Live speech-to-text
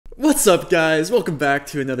What's up, guys? Welcome back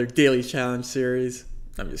to another daily challenge series.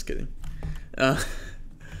 I'm just kidding. I've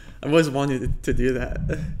always wanted to do that.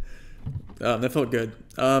 That felt good.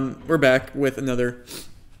 We're back with another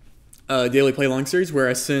daily play along series where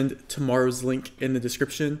I send tomorrow's link in the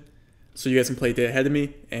description so you guys can play a day ahead of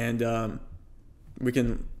me, and we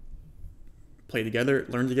can play together,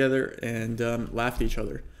 learn together, and laugh at each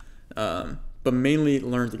other. But mainly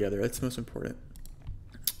learn together. That's most important.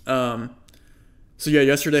 So yeah,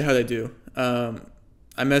 yesterday, how'd I do?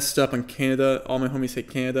 I messed up on Canada. All my homies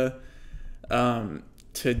hate Canada.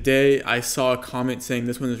 Today, I saw a comment saying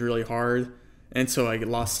this one is really hard. And so I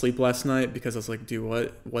lost sleep last night because I was like, dude,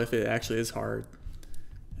 what if it actually is hard?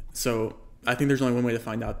 So I think there's only one way to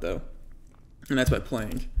find out, though. And that's by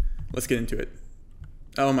playing. Let's get into it.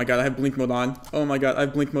 Oh my god, I have blink mode on. Oh my god, I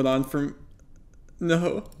have blink mode on from...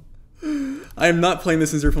 No. I am not playing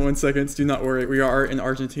this in 0.1 seconds. Do not worry. We are in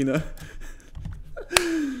Argentina.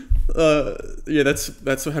 Yeah, that's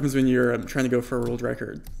what happens when you're trying to go for a world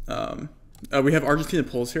record. We have Argentina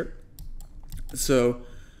poles here. So,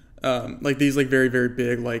 like these like very, very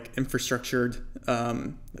big like infrastructured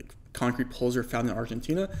like concrete poles are found in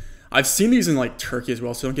Argentina. I've seen these in like Turkey as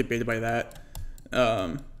well, so don't get baited by that.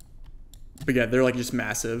 But yeah, they're like just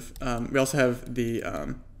massive. We also have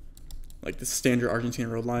the like the standard Argentine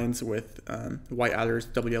road lines with white outers,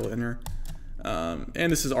 double yellow inner. And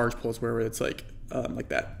this is Arge poles where it's like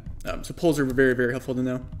that. So poles are very, very helpful to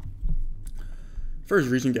know. First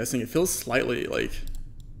region guessing, it feels slightly like,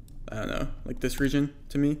 I don't know, like this region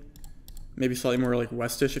to me. Maybe slightly more like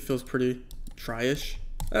westish. It feels pretty dry-ish.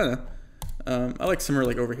 I don't know. I like somewhere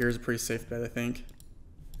like over here is a pretty safe bet, I think.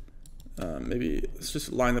 Maybe let's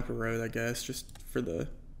just line up a road, I guess, just for the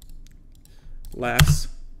laughs.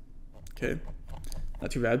 Okay,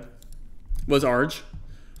 not too bad. Was Arge.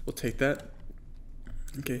 We'll take that.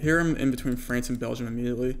 Okay, here I'm in between France and Belgium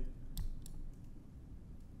immediately.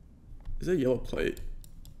 Is that a yellow plate?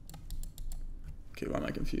 Okay, why am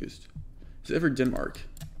I confused? Is it ever Denmark?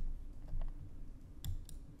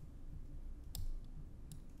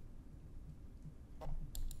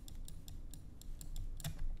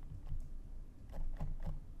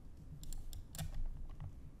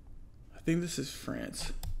 I think this is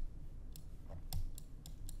France.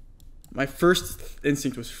 My first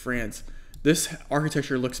instinct was France. This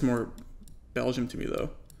architecture looks more Belgium to me,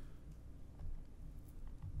 though.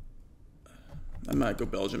 I might go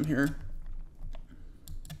Belgium here.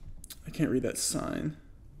 I can't read that sign.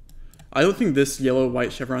 I don't think this yellow,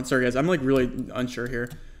 white chevron... Sorry, guys. I'm, like, really unsure here.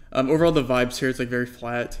 Overall, the vibes here, it's, like, very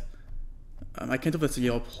flat. I can't tell if that's a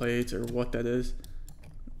yellow plate or what that is.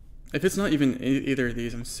 If it's not even either of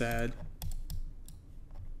these, I'm sad.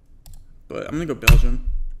 But I'm going to go Belgium.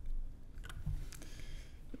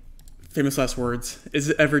 Famous last words. Is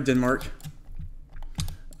it ever Denmark?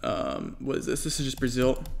 What is this? This is just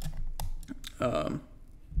Brazil.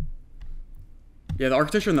 Yeah, the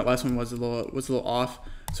architecture on that last one was a little off.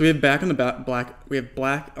 So we have black on the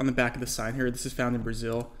back of the sign here. This is found in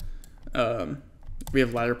Brazil. We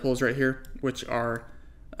have ladder poles right here, which are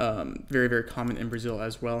very, very common in Brazil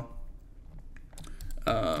as well.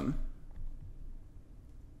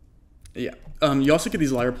 Yeah. You also get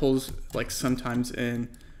these ladder poles like sometimes in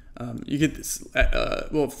you get this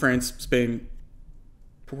well, France, Spain,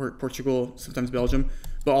 Portugal, sometimes Belgium,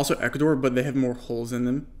 but also Ecuador, but they have more holes in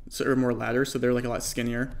them, so or more ladders, so they're like a lot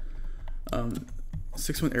skinnier.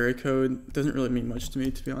 6-1 area code doesn't really mean much to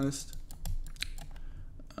me, to be honest.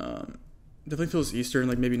 Definitely feels eastern,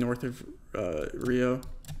 like maybe north of Rio.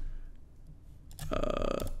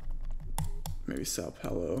 Maybe Sao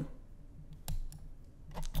Paulo.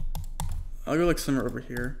 I'll go like somewhere over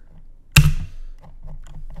here.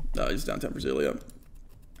 No, just downtown Brasilia.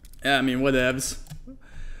 Yeah, I mean, whatevs.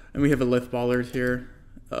 And we have a lift bollard here.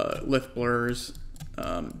 Lift blurs.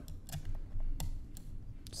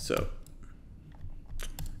 So,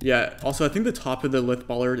 yeah. Also, I think the top of the lift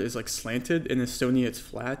bollard is like slanted. In Estonia, it's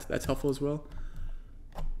flat. That's helpful as well.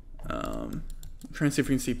 I'm trying to see if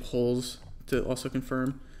we can see poles to also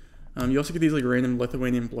confirm. You also get these like random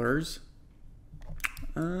Lithuanian blurs.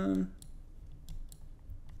 But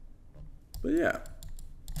yeah.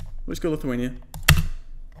 Let's go Lithuania.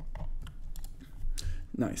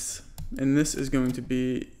 Nice. And this is going to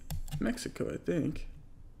be Mexico, I think.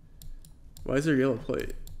 Why is there a yellow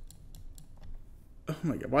plate? Oh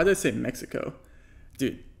my god, why did I say Mexico?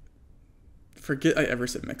 Dude, forget I ever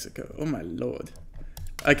said Mexico. Oh my lord.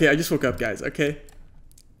 Okay, I just woke up, guys, okay?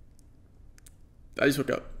 I just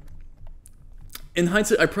woke up. In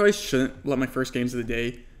hindsight, I probably shouldn't let my first games of the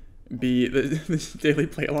day be the daily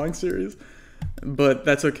play along series, but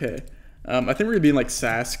that's okay. I think we're gonna be in like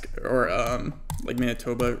Sask or like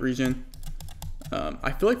Manitoba region.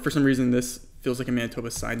 I feel like for some reason this feels like a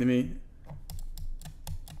Manitoba sign to me.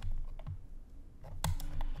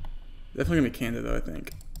 Definitely gonna be Canada though, I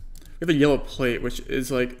think. We have a yellow plate, which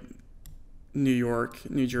is like New York,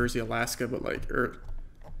 New Jersey, Alaska, but like,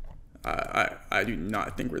 I do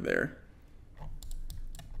not think we're there.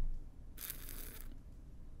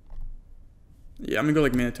 Yeah, I'm gonna go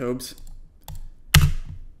like Manitobes.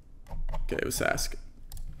 Okay, it was Sask.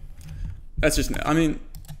 That's just, I mean,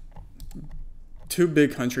 3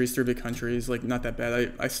 big countries, like not that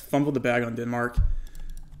bad. I fumbled the bag on Denmark.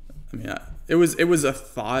 I mean, it was a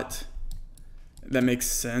thought that makes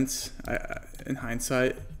sense in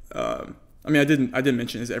hindsight. I mean, I didn't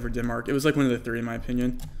mention is ever Denmark. It was like one of the 3 in my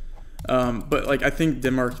opinion. But like I think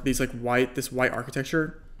Denmark, this white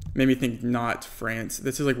architecture made me think not France.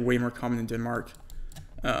 This is like way more common in Denmark.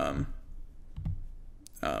 But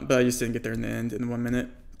I just didn't get there in the end in 1 minute.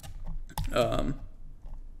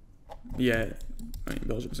 Yeah, I mean,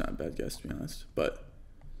 Belgium's not a bad guess to be honest, but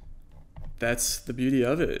that's the beauty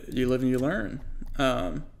of it. You live and you learn.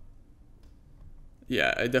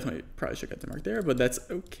 Yeah, I definitely probably should have got Denmark there, but that's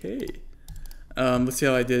okay. Let's see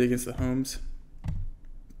how I did against the homes.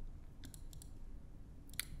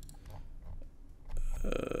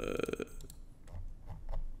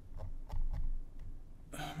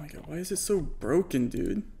 Oh my god, why is it so broken,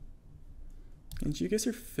 dude? Can you guys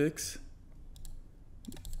fix?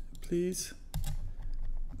 Please.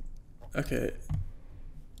 Okay.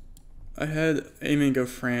 I had Aiming go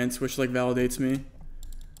France, which like validates me.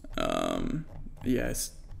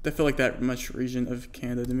 Yes, I feel like that much region of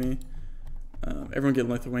Canada to me. Everyone getting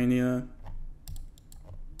Lithuania.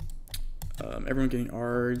 Everyone getting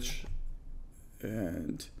Arge.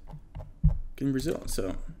 And getting Brazil,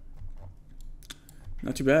 so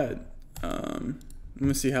not too bad. I'm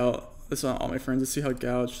gonna see how this on all my friends. Let's see how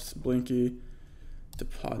Gouch, Blinky,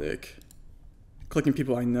 Depodic, clicking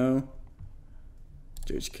people I know.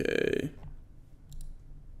 JHK,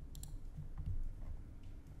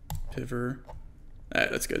 Piver. Alright,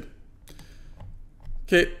 that's good.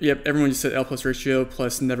 Okay, yep, everyone just said L plus ratio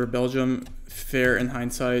plus never Belgium. Fair in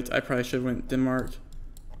hindsight. I probably should have went Denmark.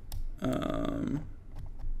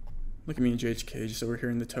 Look at me and JHK just over here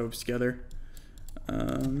in the Tobes together.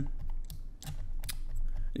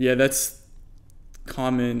 Yeah, that's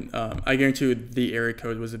common. I guarantee you the area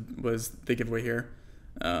code was the giveaway here.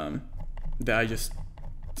 That I just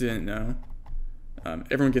didn't know.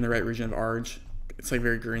 Everyone getting the right region of Arge. It's like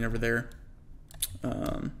very green over there.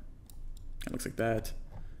 It looks like that.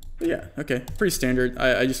 But yeah, okay, pretty standard.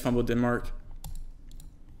 I just fumbled Denmark.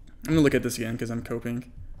 I'm gonna look at this again because I'm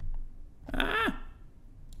coping. Ah!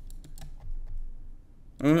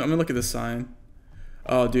 I'm gonna look at this sign.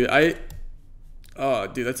 Oh, dude, oh,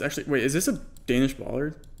 dude, that's actually. Wait, is this a Danish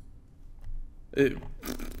bollard? I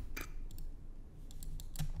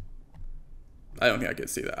don't think I could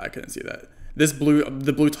see that. I couldn't see that.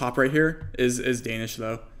 The blue top right here is Danish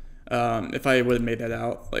though. If I would have made that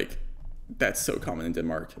out, like, that's so common in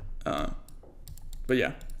Denmark. But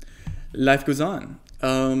yeah, life goes on.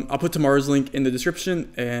 I'll put tomorrow's link in the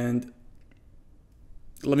description and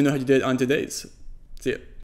let me know how you did on today's. See ya.